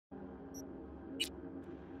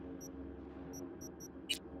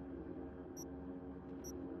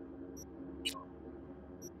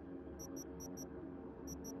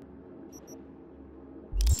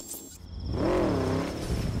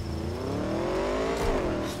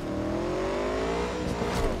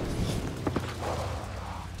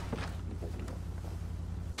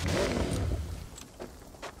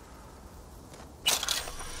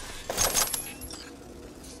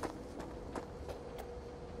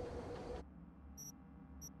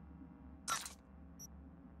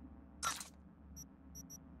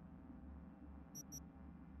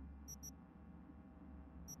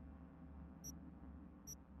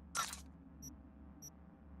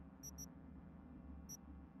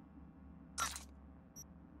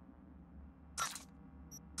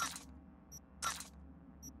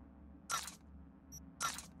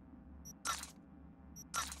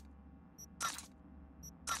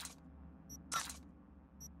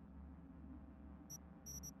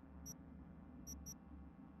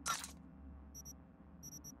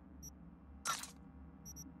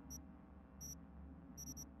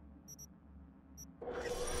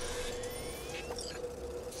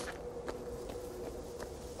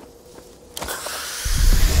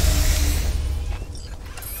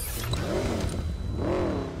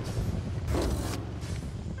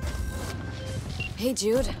Hey,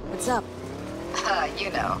 Jude. What's up?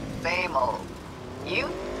 You know, same old. You?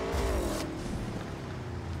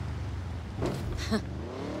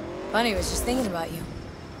 Funny, was just thinking about you.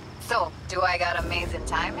 So, do I got amazing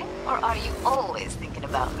timing? Or are you always thinking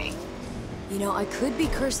about me? You know, I could be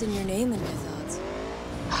cursing your name in my thoughts.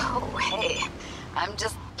 Oh, hey. I'm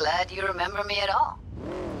just glad you remember me at all.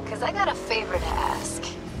 'Cause I got a favor to ask.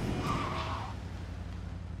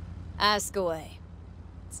 Ask away.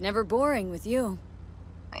 It's never boring with you.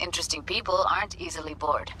 Interesting people aren't easily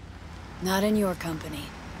bored. Not in your company.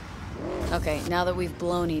 Okay, now that we've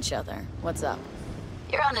blown each other, what's up?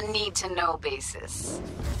 You're on a need-to-know basis.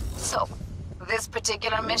 So, this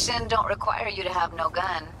particular mission don't require you to have no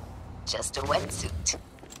gun. Just a wetsuit.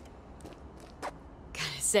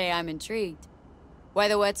 Gotta say, I'm intrigued. Why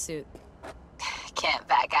the wetsuit? Can't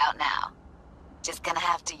back out now. Just gonna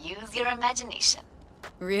have to use your imagination.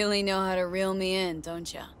 Really know how to reel me in,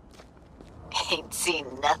 don't ya? Ain't seen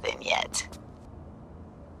nothing yet.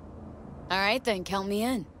 Alright then, count me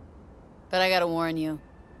in. But I gotta warn you,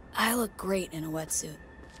 I look great in a wetsuit.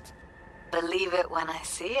 Believe it when I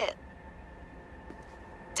see it.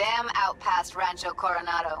 Dam out past Rancho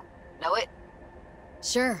Coronado. Know it?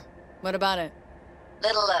 Sure. What about it?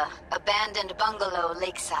 Little, abandoned bungalow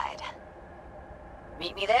lakeside.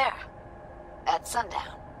 Meet me there. At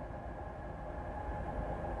sundown.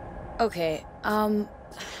 Okay,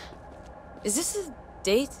 is this a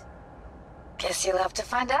date? Guess you'll have to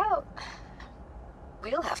find out.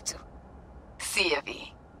 We'll have to. See ya,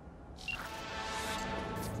 V.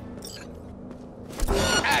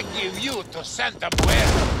 I give you to Santa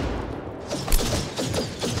Muerte.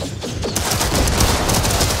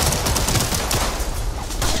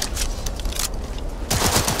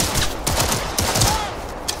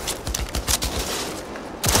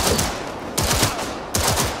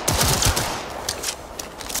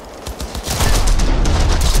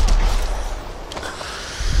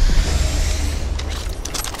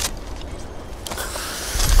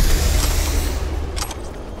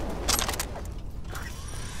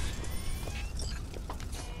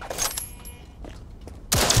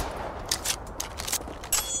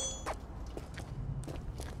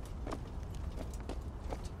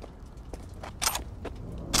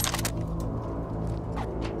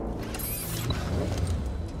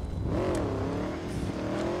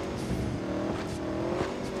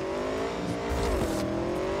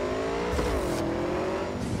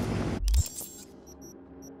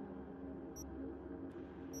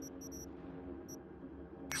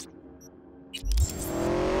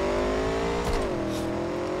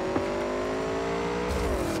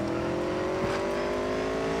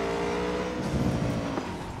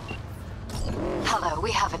 Hello,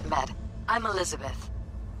 we haven't met. I'm Elizabeth.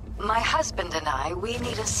 My husband and I, we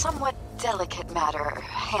need a somewhat delicate matter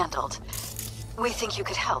handled. We think you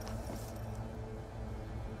could help.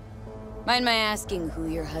 Mind my asking who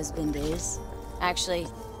your husband is? Actually,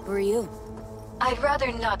 who are you? I'd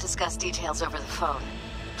rather not discuss details over the phone.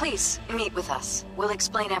 Please, meet with us. We'll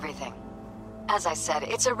explain everything. As I said,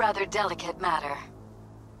 it's a rather delicate matter.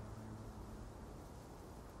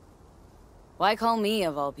 Why call me,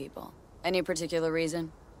 of all people? Any particular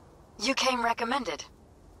reason? You came recommended.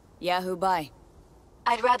 Yeah, who by?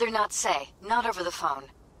 I'd rather not say, not over the phone.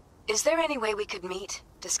 Is there any way we could meet,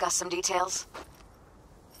 discuss some details?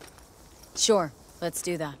 Sure, let's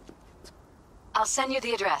do that. I'll send you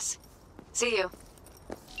the address. See you.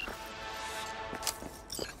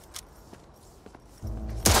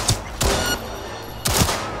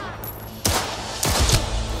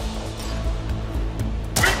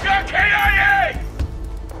 We've got KIA!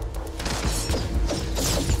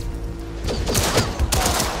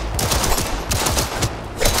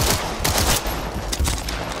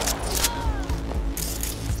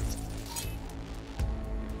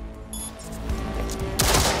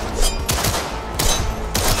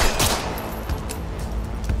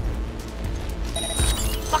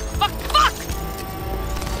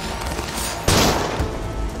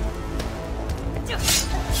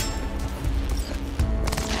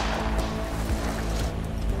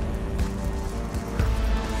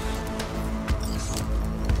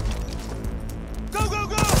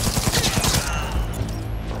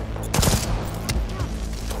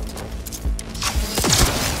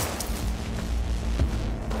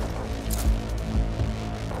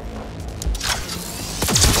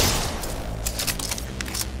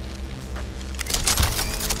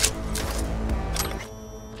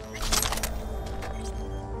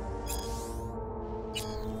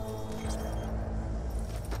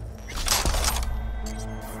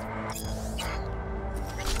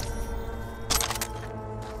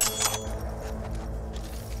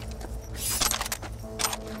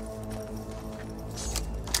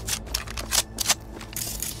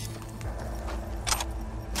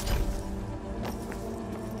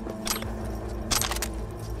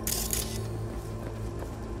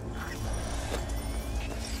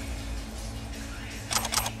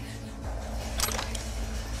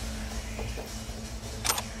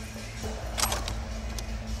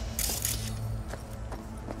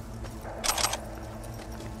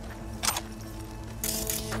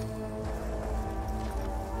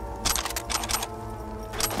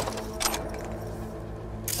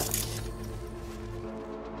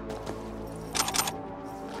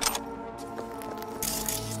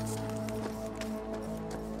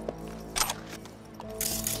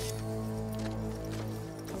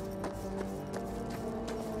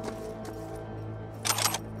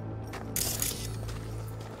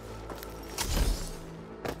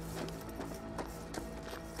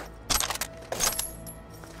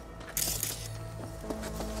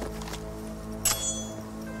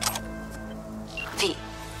 V,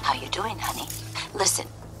 how you doing, honey? Listen,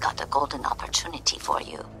 got a golden opportunity for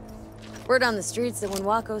you. Word on the streets that when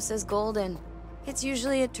Wako says golden, it's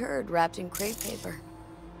usually a turd wrapped in crepe paper.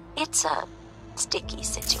 It's a sticky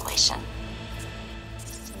situation.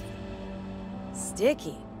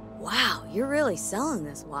 Sticky? Wow, you're really selling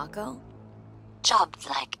this, Wako. Job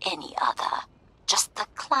like any other. Just the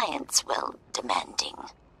client's will demanding.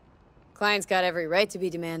 Client's got every right to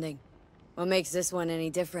be demanding. What makes this one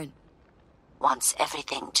any different? Wants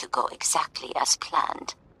everything to go exactly as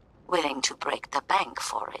planned. Willing to break the bank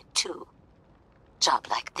for it, too. Job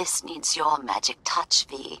like this needs your magic touch,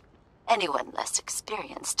 V. Anyone less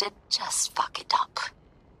experienced it, just fuck it up.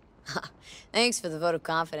 Thanks for the vote of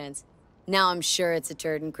confidence. Now I'm sure it's a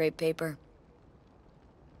turd in crepe paper.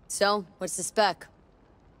 So, what's the spec?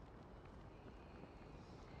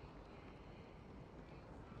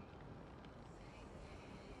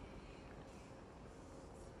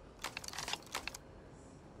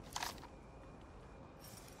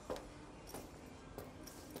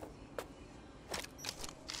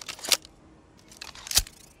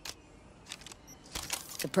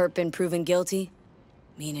 The perp been proven guilty?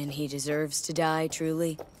 Meaning he deserves to die,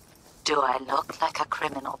 truly? Do I look like a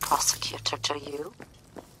criminal prosecutor to you?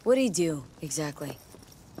 What'd he do, exactly?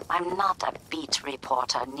 I'm not a beat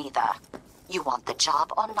reporter, neither. You want the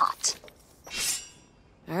job or not?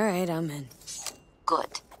 Alright, I'm in.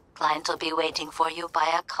 Good. Client will be waiting for you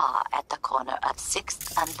by a car at the corner of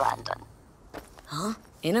 6th and Brandon. Huh?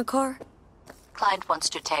 In a car? Client wants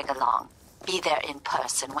to tag along. Be there in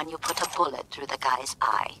person when you put a bullet through the guy's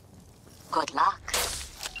eye. Good luck.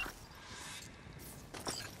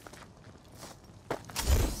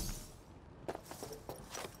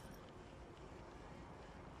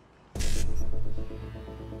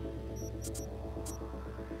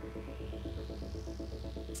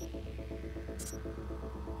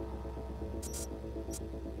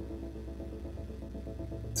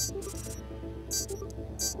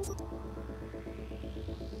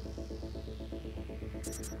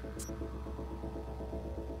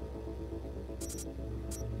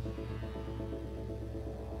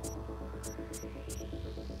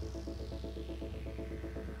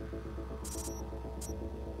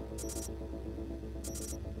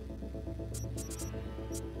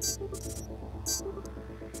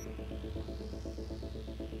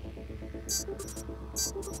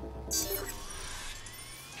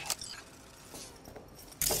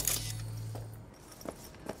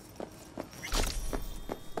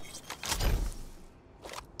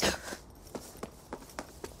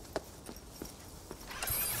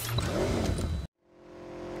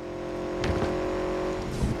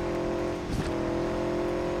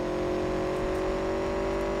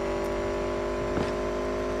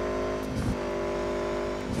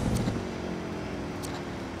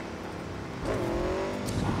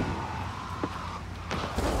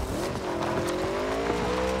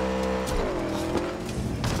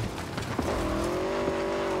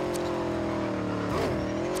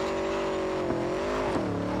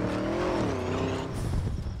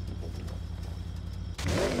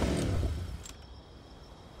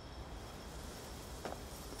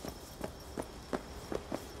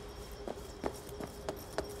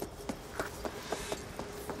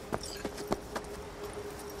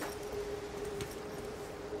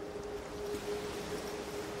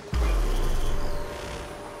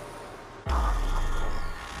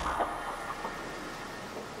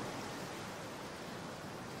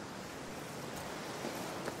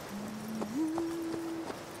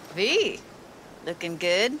 V, looking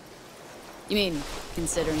good. You mean,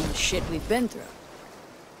 considering the shit we've been through?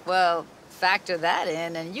 Well, factor that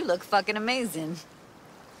in and you look fucking amazing.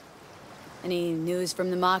 Any news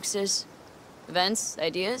from the Moxers? Events?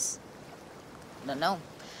 Ideas? Don't know.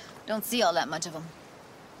 Don't see all that much of them.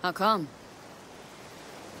 How come?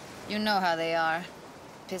 You know how they are.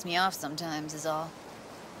 Piss me off sometimes is all.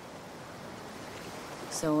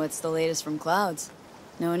 So what's the latest from Clouds?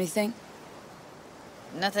 Know anything?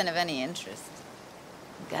 Nothing of any interest.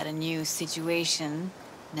 Got a new situation,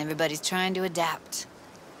 and everybody's trying to adapt.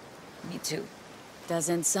 Me too.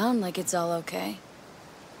 Doesn't sound like it's all okay.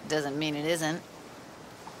 Doesn't mean it isn't.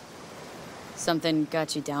 Something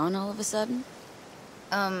got you down all of a sudden?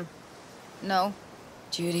 No.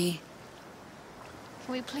 Judy?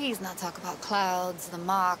 Can we please not talk about clouds, the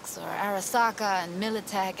Mox, or Arasaka and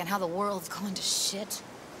Militech and how the world's going to shit?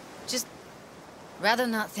 Just rather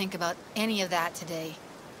not think about any of that today.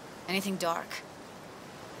 Anything dark.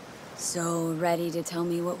 So, ready to tell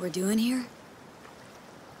me what we're doing here?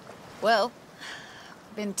 Well,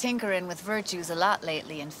 been tinkering with virtues a lot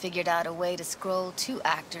lately and figured out a way to scroll 2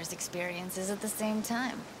 actors' experiences at the same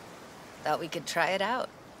time. Thought we could try it out.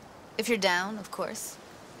 If you're down, of course.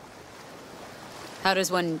 How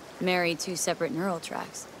does one marry 2 separate neural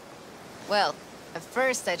tracks? Well, at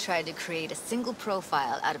first I tried to create a single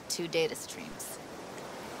profile out of 2 data streams.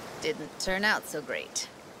 Didn't turn out so great.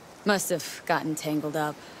 Must have gotten tangled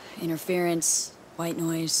up. Interference, white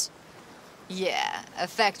noise. Yeah,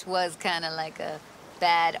 effect was kind of like a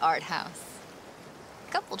bad art house.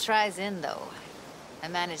 Couple tries in, though, I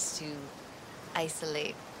managed to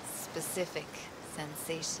isolate specific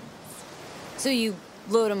sensations. So you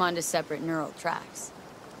load them onto separate neural tracks.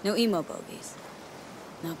 No emo bogies.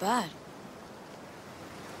 Not bad.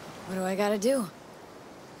 What do I gotta do?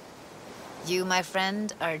 You, my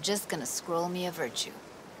friend, are just gonna scroll me a virtue.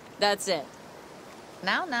 That's it.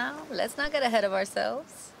 Now, let's not get ahead of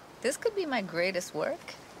ourselves. This could be my greatest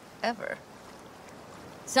work ever.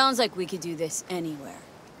 Sounds like we could do this anywhere.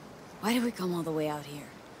 Why did we come all the way out here?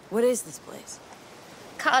 What is this place?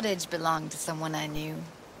 Cottage belonged to someone I knew.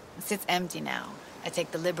 It sits empty now. I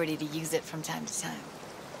take the liberty to use it from time to time.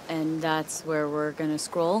 And that's where we're gonna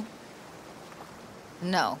scroll?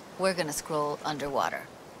 No, we're gonna scroll underwater.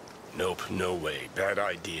 Nope, no way. Bad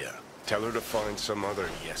idea. Tell her to find some other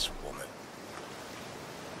yes woman.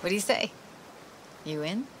 What do you say? You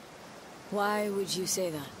in? Why would you say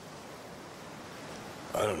that?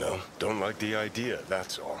 I don't know. Don't like the idea,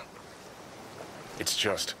 that's all. It's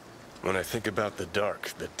just, when I think about the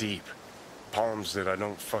dark, the deep, palms that I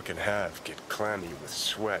don't fucking have get clammy with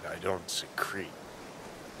sweat I don't secrete.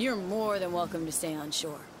 You're more than welcome to stay on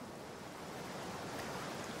shore.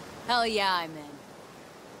 Hell yeah, I'm in.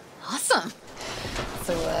 Awesome.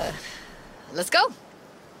 So, let's go.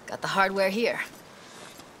 Got the hardware here.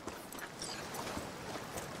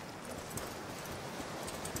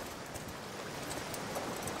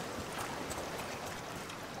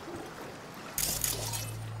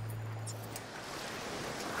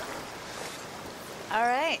 All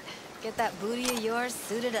right, get that booty of yours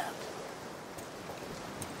suited up.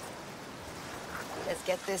 Let's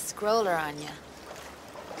get this scroller on ya.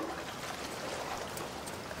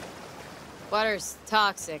 Water's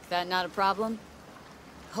toxic, that not a problem?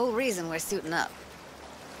 Whole reason we're suiting up.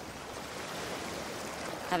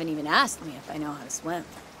 Haven't even asked me if I know how to swim.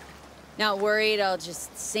 Not worried I'll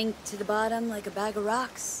just sink to the bottom like a bag of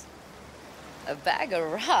rocks? A bag of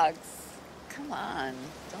rocks? Come on,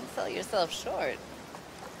 don't sell yourself short.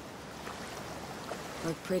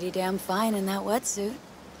 Look pretty damn fine in that wetsuit. You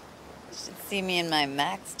should see me in my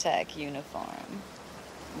Max Tech uniform.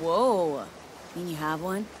 Whoa, mean you have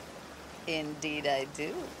one? Indeed I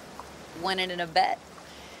do. Won it in a bet.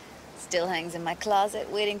 Still hangs in my closet,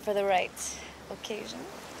 waiting for the right occasion.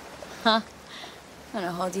 Huh. I'm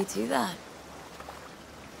gonna hold you to that.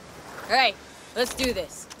 All right, let's do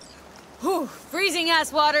this. Whew, freezing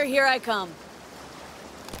ass water, here I come.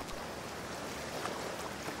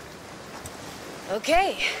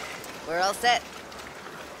 Okay, we're all set.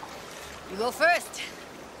 You go first.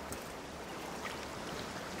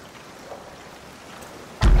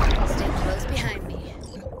 Stay close behind me,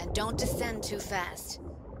 and don't descend too fast.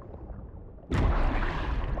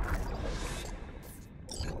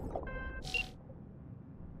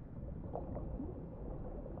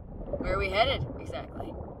 Where are we headed,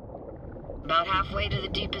 exactly? About halfway to the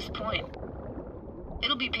deepest point.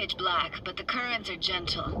 It'll be pitch black, but the currents are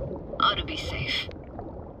gentle. Ought to be safe.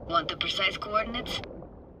 Want the precise coordinates?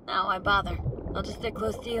 No, why bother? I'll just stick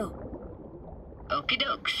close to you. Okie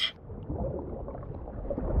dokes.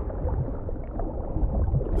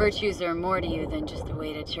 Virtues are more to you than just a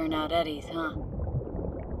way to churn out eddies, huh?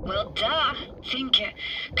 Well, duh. Think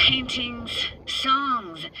paintings,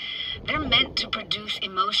 songs. They're meant to produce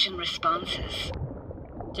emotion responses.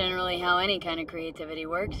 Generally how any kind of creativity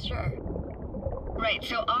works, sure. Right,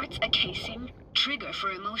 so art's a casing, trigger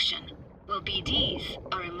for emotion. Well, BDs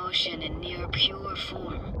are emotion in near pure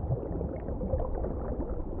form.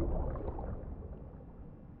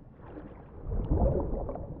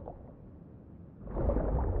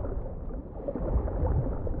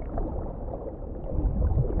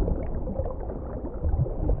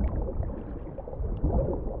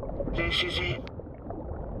 This is it.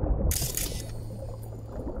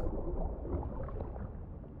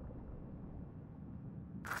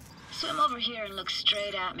 Swim over here and look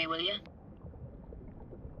straight at me, will you?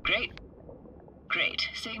 Great. Great.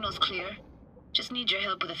 Signal's clear. Just need your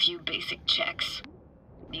help with a few basic checks.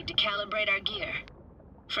 Need to calibrate our gear.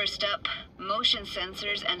 First up, motion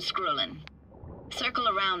sensors and scrolling. Circle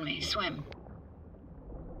around me. Swim.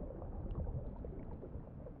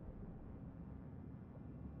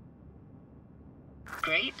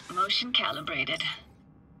 Great. Motion calibrated.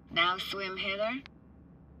 Now swim hither.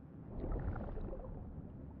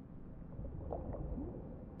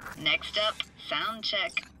 Next up, sound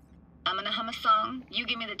check. I'm gonna hum a song. You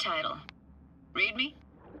give me the title. Read me?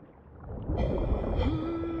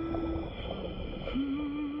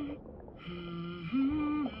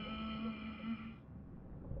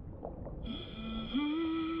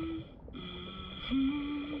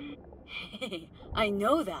 I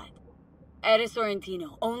know that. Eres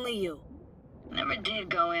Sorrentino, only you. Never did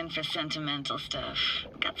go in for sentimental stuff.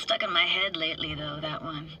 Got stuck in my head lately, though, that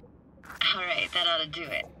one. Alright, that ought to do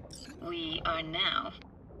it. We are now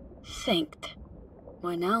synced.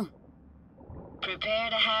 What now? Prepare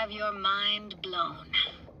to have your mind blown.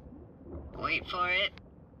 Wait for it.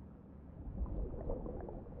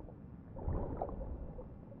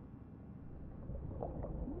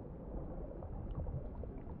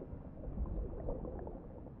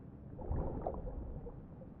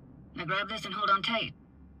 Now grab this and hold on tight.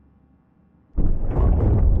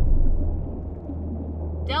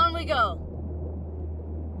 Down we go.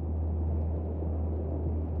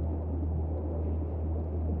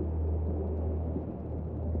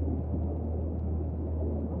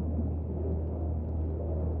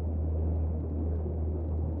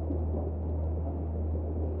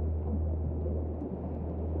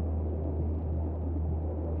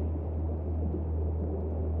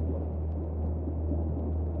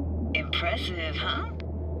 Impressive, huh?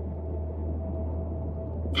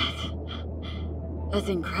 That's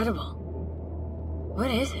incredible. What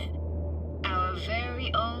is it? Our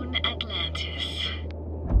very own Atlantis.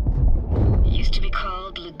 Used to be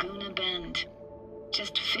called Laguna Bend.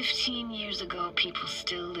 Just 15 years ago, people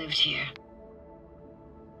still lived here.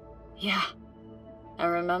 Yeah, I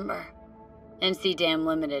remember. NC Dam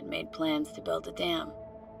Limited made plans to build a dam.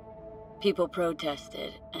 People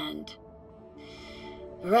protested, and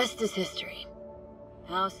the rest is history.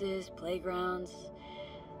 Houses, playgrounds,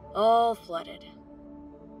 all flooded.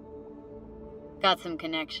 Got some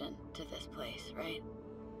connection to this place, right?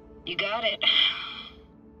 You got it.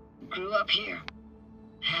 Grew up here.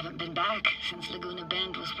 Haven't been back since Laguna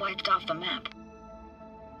Bend was wiped off the map.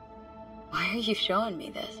 Why are you showing me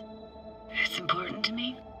this? It's important to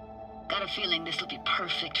me. Got a feeling this will be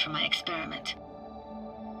perfect for my experiment.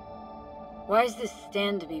 Why does this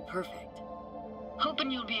stand to be perfect? Hoping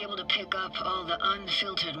you'll be able to pick up all the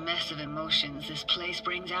unfiltered mess of emotions this place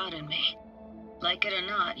brings out in me. Like it or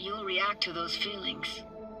not, you'll react to those feelings.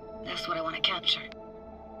 That's what I want to capture.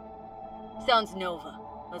 Sounds Nova.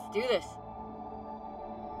 Let's do this.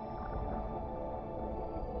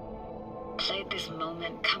 Played this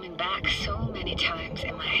moment coming back so many times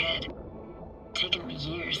in my head. Taken me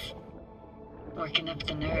years. Working up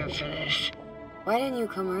the nerve for this. Why didn't you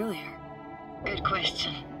come earlier? Good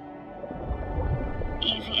question.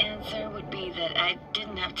 Easy answer would be that I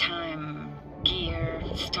didn't have time. Gear,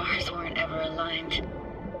 stars weren't ever aligned.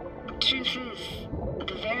 Truth is,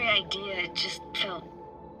 the very idea just felt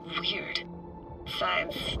weird.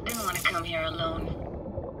 Besides, didn't want to come here alone.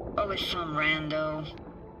 Or with some rando.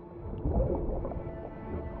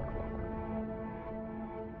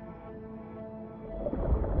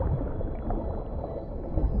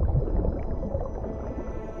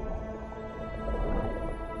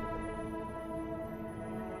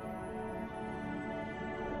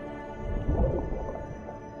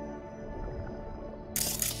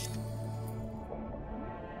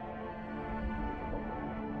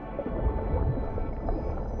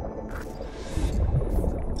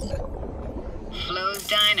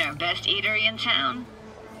 Diner, best eatery in town?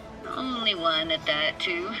 Only one at that,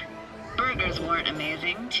 too. Burgers weren't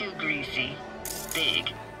amazing, too greasy.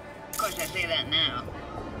 Big. Of course, I say that now.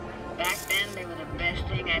 Back then, they were the best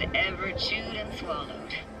thing I'd ever chewed and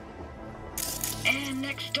swallowed. And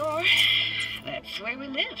next door, that's where we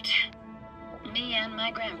lived. Me and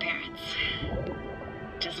my grandparents.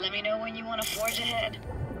 Just let me know when you want to forge ahead.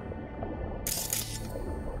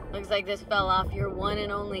 Looks like this fell off your one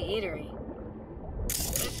and only eatery.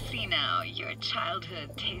 Let's see now, your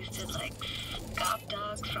childhood tasted like scop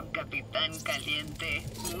dogs from Capitan Caliente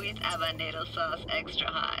with habanero sauce extra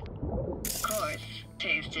hot. Of course,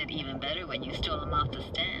 tasted even better when you stole them off the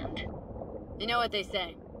stand. You know what they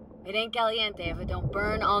say. It ain't caliente if it don't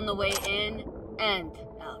burn on the way in and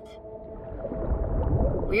out.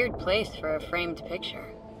 Weird place for a framed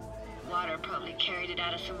picture. Water probably carried it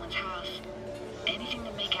out of someone's house. Anything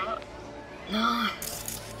to make out? No,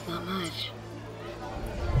 not much.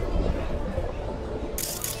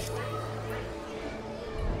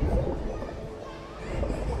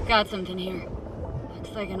 Got something here.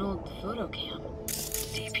 Looks like an old photo cam.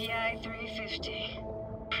 DPI 350.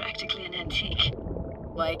 Practically an antique.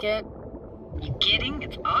 Like it? You kidding?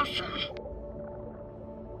 It's awesome.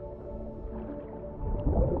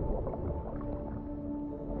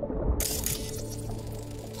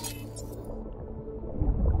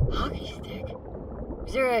 Hockey stick?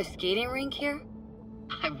 Is there a skating rink here?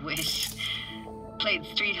 I wish. Played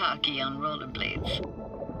street hockey on rollerblades.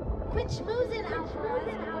 Quit schmoozing, Alfred.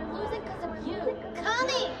 We're losing because of you.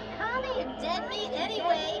 Connie! You're dead meat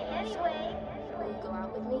anyway. Will you go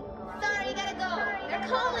out with me? Sorry, you gotta go. They're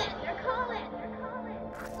calling.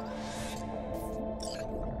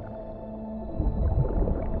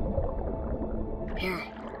 Here,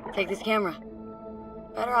 take this camera.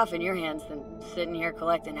 Better off in your hands than sitting here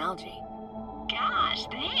collecting algae. Gosh,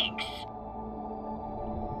 thanks.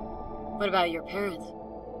 What about your parents?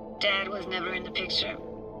 Dad was never in the picture.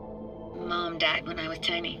 Mom died when I was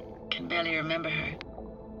tiny. Can barely remember her.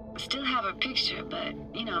 Still have her picture, but,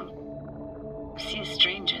 you know, see a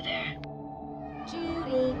stranger there.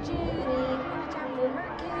 Judy, watch out for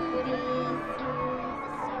her cuties.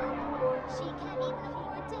 She can't even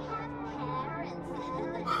afford to have parents.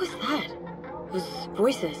 What was that? Those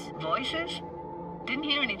voices. Voices? Didn't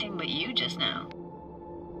hear anything but you just now.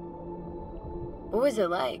 What was it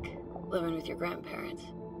like, living with your grandparents?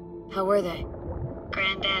 How were they?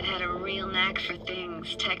 Granddad had a real knack for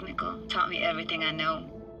things technical. Taught me everything I know.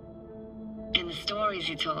 And the stories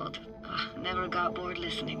he told, never got bored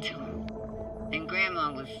listening to him. And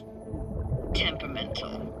Grandma was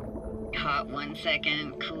temperamental. Hot one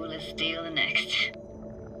second, cool as steel the next.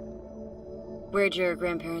 Where'd your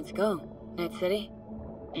grandparents go? Night City?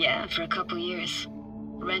 Yeah, for a couple years.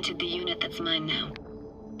 Rented the unit that's mine now.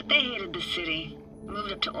 But they hated the city.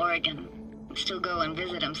 Moved up to Oregon. Still go and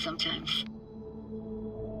visit them sometimes.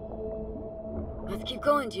 Let's keep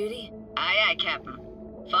going, Judy. Aye, aye, Captain.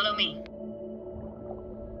 Follow me.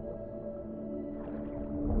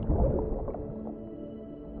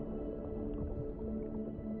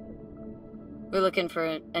 We're looking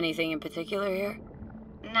for anything in particular here?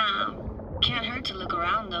 Nah, can't hurt to look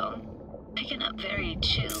around though. Picking up very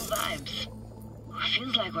chill vibes.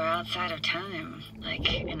 Feels like we're outside of time, like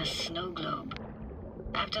in a snow globe.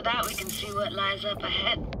 After that, we can see what lies up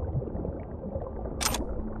ahead.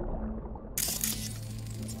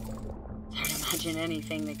 It's hard to imagine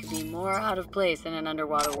anything that could be more out of place in an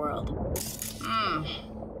underwater world.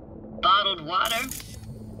 Bottled water?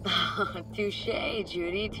 Touché,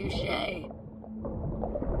 Judy, touché.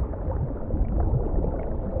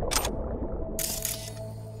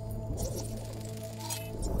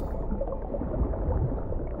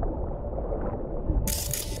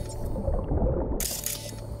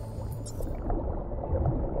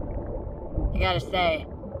 I gotta say,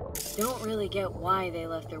 don't really get why they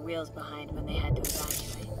left their wheels behind when they had to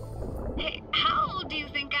evacuate. Hey, how old do you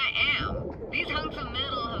think I am? These hunks of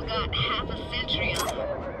metal have got half a century on them.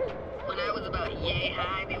 When I was about yay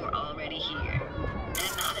high, they were already here.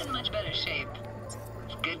 And not in much better shape.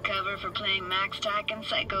 It's good cover for playing Max Tack and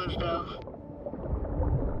Psychos, though.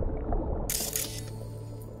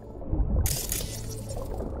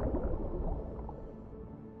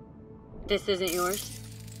 This isn't yours?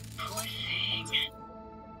 Poor thing.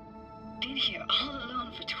 Been here all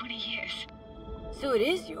alone for 20 years. So it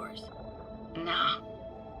is yours? No.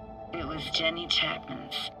 It was Jenny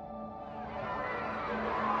Chapman's.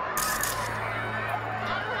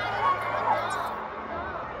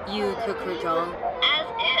 You took her doll? As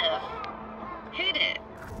if. Hid it.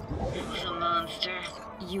 It was a monster.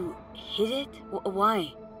 You hid it?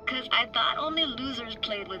 Why? 'Cause I thought only losers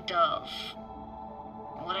played with dolls.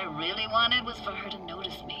 What I really wanted was for her to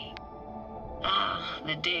notice me. Ah,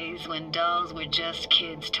 the days when dolls were just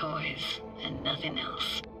kids' toys and nothing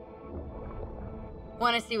else.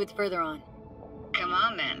 Want to see what's further on? Come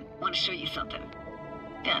on then, want to show you something.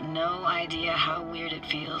 Got no idea how weird it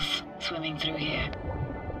feels swimming through here.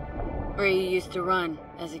 Where you used to run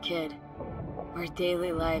as a kid. Where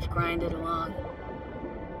daily life grinded along.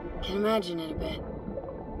 Can imagine it a bit.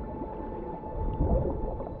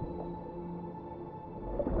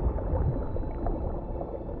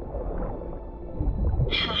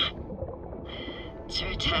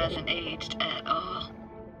 Church hasn't aged at all.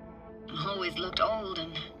 Always looked old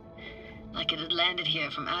and like it had landed here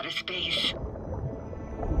from outer space.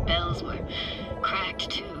 Bells were cracked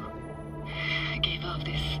too. It gave off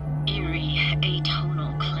this eerie,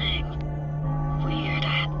 atonal clang. Weird,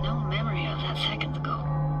 I had no memory of that seconds ago.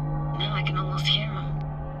 Now I can almost hear them.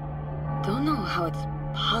 Don't know how it's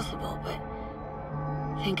possible, but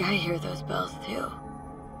I think I hear those bells too.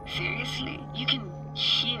 Seriously? You can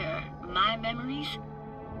hear my memories?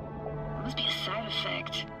 It must be a side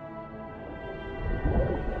effect.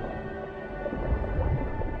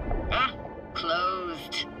 Ah,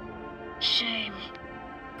 closed. Shame.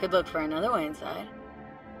 Could look for another way inside.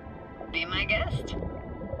 Be my guest.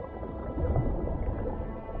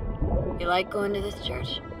 You like going to this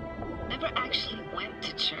church? Never actually went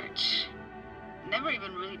to church. Never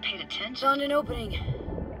even really paid attention. Found an opening.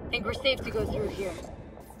 Think we're safe to go through here.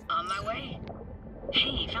 On my way.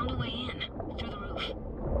 Hey, found a way in. Through the roof.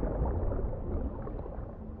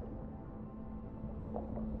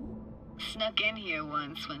 Snuck in here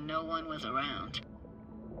once when no one was around.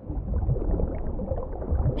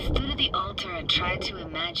 Stood at the altar and tried to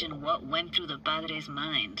imagine what went through the padre's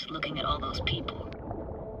mind looking at all those people.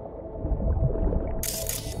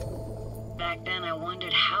 Back then I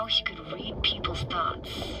wondered how he could read people's thoughts,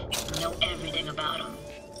 know everything about them.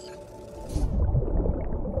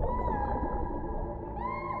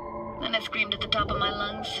 Then I screamed at the top of my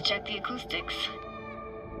lungs to check the acoustics.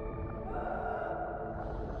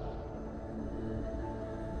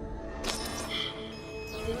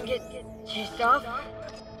 Didn't get chased off?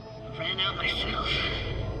 Ran out myself.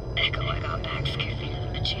 Echo I got back scared me to the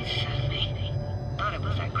bejesus out of me. Thought it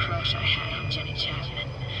was that crush I had on Jenny Chapman.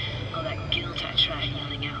 All that guilt I tried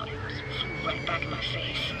yelling out. It flew right back in my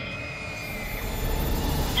face.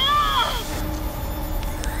 Ah!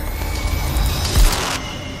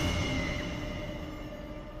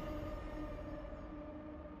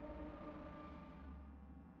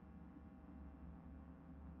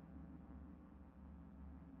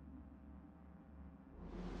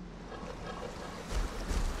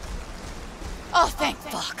 Oh, thank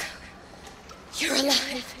fuck. You're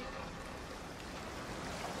alive.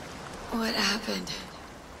 What happened?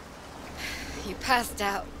 You passed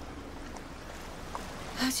out.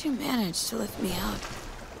 How'd you manage to lift me out?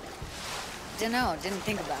 Dunno, didn't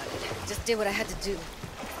think about it. Just did what I had to do.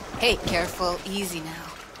 Hey, careful, easy now.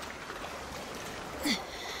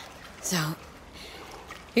 So,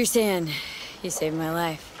 you're saying you saved my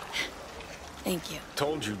life. Thank you.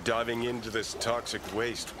 Told you diving into this toxic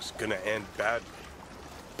waste was gonna end badly.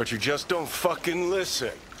 But you just don't fucking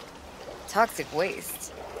listen. Toxic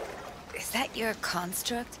waste? Is that your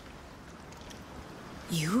construct?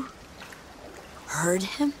 You? Heard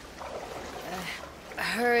him?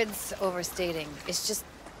 Heard's overstating. It's just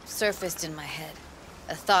surfaced in my head.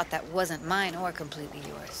 A thought that wasn't mine or completely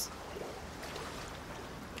yours.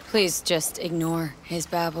 Please just ignore his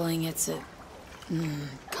babbling. It's a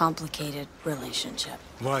complicated relationship.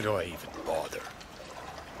 Why do I even bother?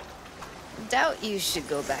 Doubt you should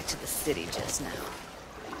go back to the city just now.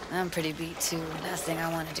 I'm pretty beat too. Last thing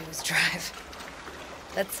I want to do is drive.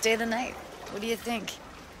 Let's stay the night. What do you think?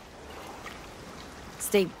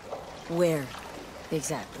 Stay where,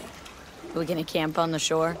 exactly? Are we gonna camp on the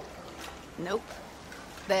shore? Nope.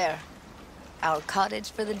 There. Our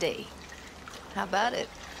cottage for the day. How about it?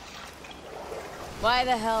 Why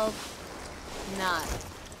the hell not?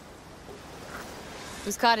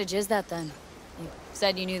 Whose cottage is that then? You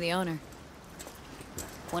said you knew the owner.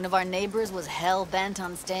 One of our neighbors was hell-bent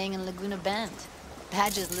on staying in Laguna Bend.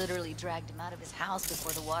 Badges literally dragged him out of his house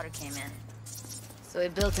before the water came in. So he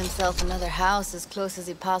built himself another house as close as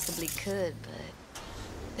he possibly could, but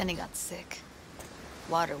then he got sick.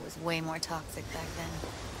 Water was way more toxic back then.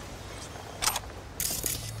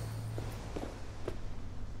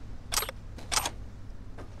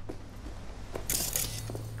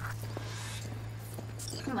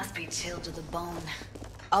 You must be chilled to the bone.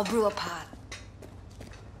 I'll brew a pot.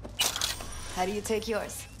 How do you take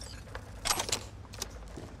yours?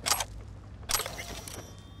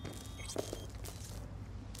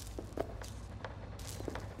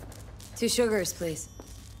 Two sugars, please.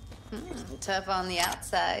 Tough on the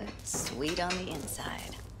outside, sweet on the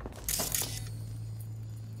inside.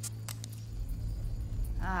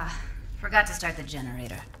 Ah, forgot to start the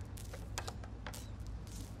generator.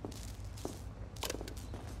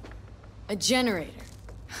 A generator.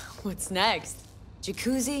 What's next?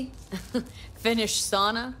 Jacuzzi? Finnish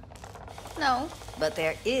sauna? No, but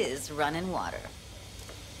there is running water.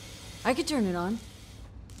 I could turn it on.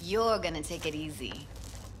 You're gonna take it easy.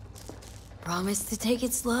 Promise to take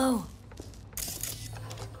it slow.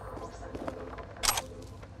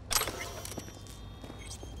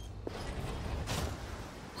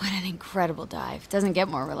 What an incredible dive. Doesn't get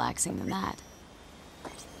more relaxing than that.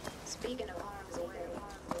 Speaking of harm's way,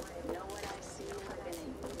 you know what I see living in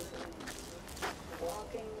you?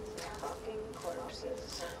 Walking, talking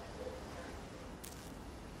corpses.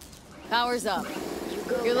 Power's up.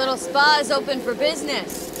 Your little spa is open for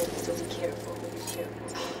business. Just careful.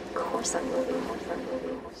 Of course I'm moving.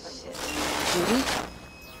 Shit. Judy?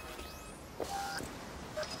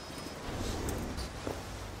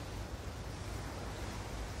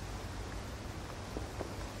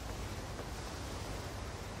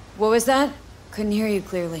 What was that? Couldn't hear you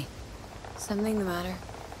clearly. Something the matter?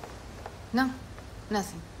 No,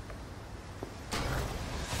 nothing.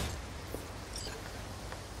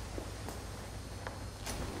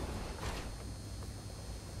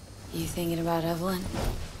 You thinking about Evelyn?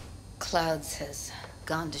 Clouds has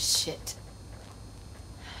gone to shit.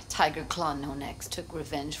 Tiger Claw No Necks took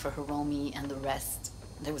revenge for Hiromi and the rest.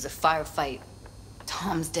 There was a firefight.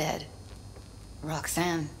 Tom's dead.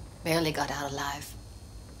 Roxanne barely got out alive.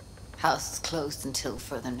 House is closed until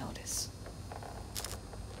further notice.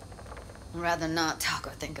 I'd rather not talk or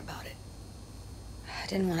think about it. I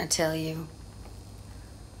didn't want to tell you.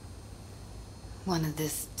 Wanted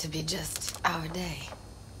this to be just our day.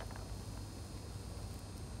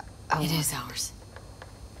 It is ours.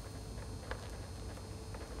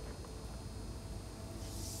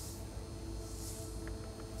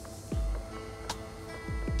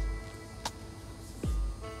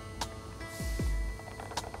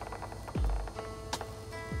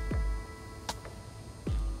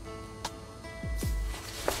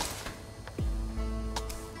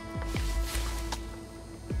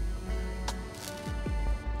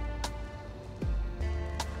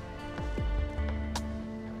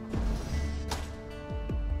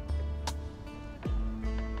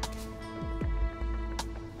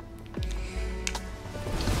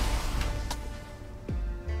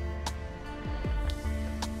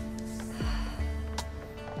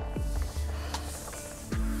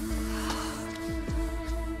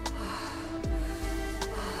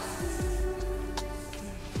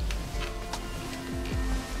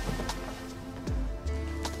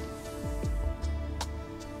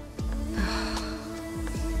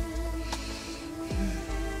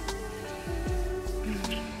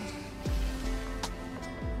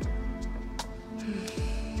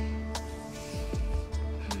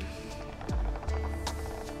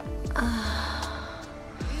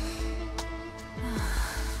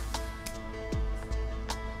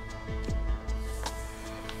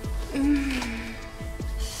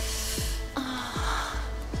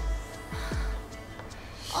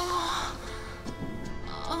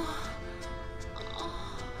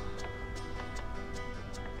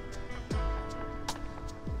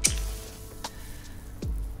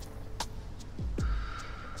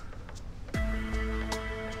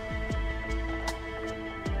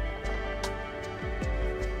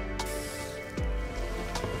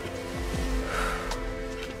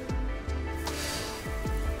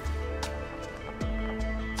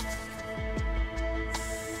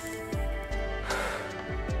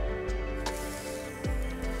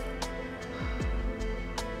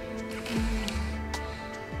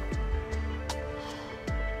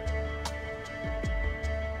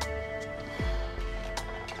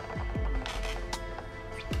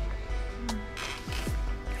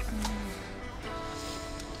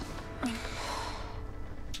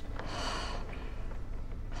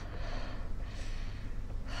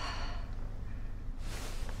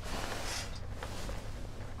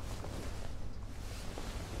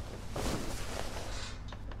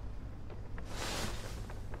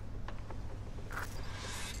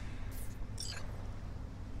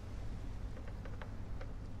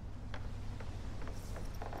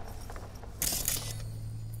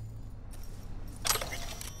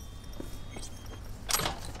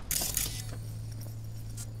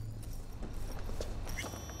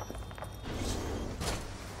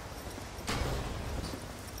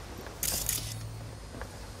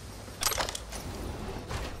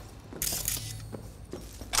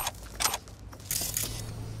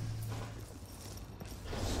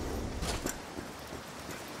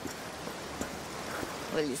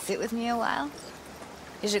 Will you sit with me a while?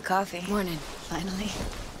 Here's your coffee. Morning. Finally.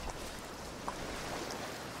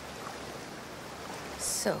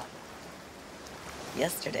 So,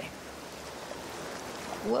 yesterday.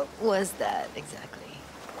 What was that exactly?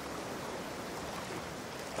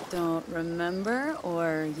 Don't remember,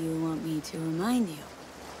 or you want me to remind you?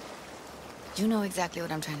 You know exactly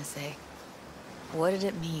what I'm trying to say. What did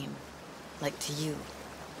it mean? Like, to you?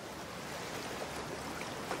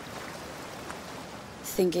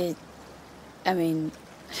 I mean,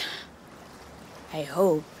 I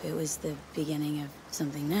hope it was the beginning of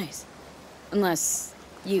something nice. Unless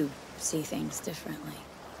you see things differently.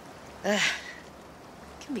 Ugh.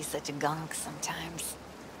 Can be such a gonk sometimes.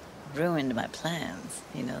 Ruined my plans,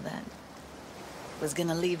 you know that. Was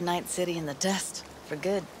gonna leave Night City in the dust for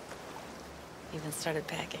good. Even started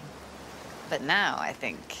packing. But now I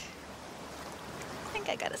think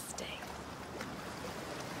I gotta stay.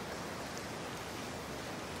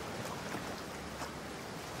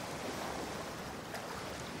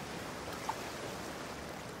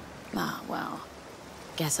 Ah, well,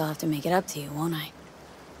 guess I'll have to make it up to you, won't I?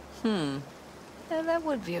 Yeah, that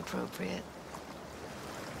would be appropriate.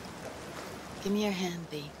 Give me your hand,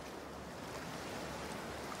 B.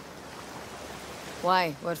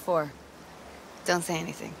 Why? What for? Don't say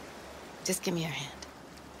anything. Just give me your hand.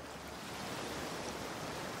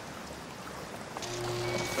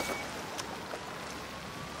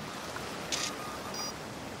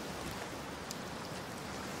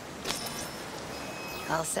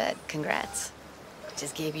 All set. Congrats.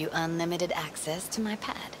 Just gave you unlimited access to my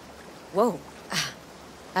pad. Whoa.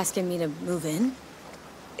 Asking me to move in?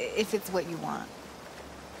 If it's what you want.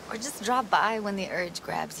 Or just drop by when the urge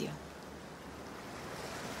grabs you.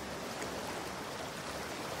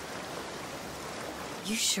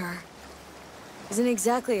 You sure? Isn't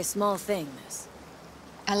exactly a small thing, this.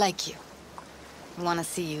 I like you. I want to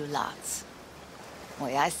see you lots. The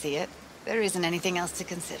way I see it, there isn't anything else to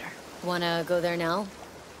consider. Wanna go there now?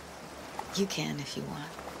 You can if you want.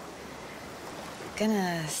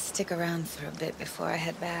 Gonna stick around for a bit before I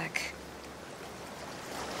head back.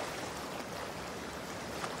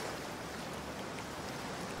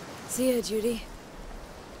 See ya, Judy.